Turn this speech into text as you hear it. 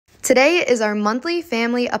Today is our monthly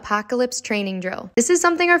family apocalypse training drill. This is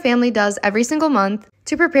something our family does every single month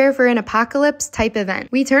to prepare for an apocalypse type event.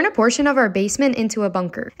 We turn a portion of our basement into a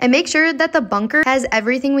bunker and make sure that the bunker has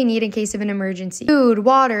everything we need in case of an emergency. Food,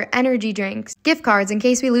 water, energy drinks, gift cards in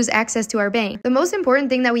case we lose access to our bank. The most important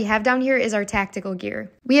thing that we have down here is our tactical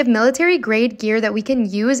gear. We have military grade gear that we can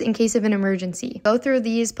use in case of an emergency. Go through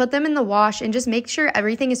these, put them in the wash, and just make sure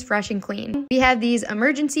everything is fresh and clean. We have these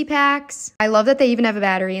emergency packs. I love that they even have a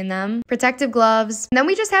battery in them. Protective gloves. And then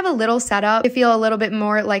we just have a little setup to feel a little bit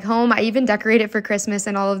more like home. I even decorate it for Christmas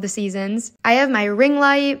and all of the seasons. I have my ring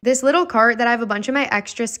light, this little cart that I have a bunch of my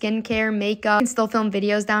extra skincare, makeup, and still film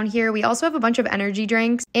videos down here. We also have a bunch of energy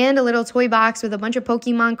drinks and a little toy box with a bunch of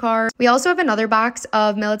Pokemon cards. We also have another box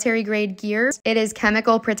of military grade gear. It is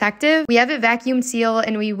chemical protective. We have it vacuum sealed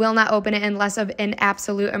and we will not open it unless of an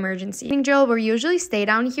absolute emergency. Drill, we usually stay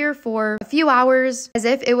down here for a few hours as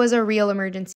if it was a real emergency.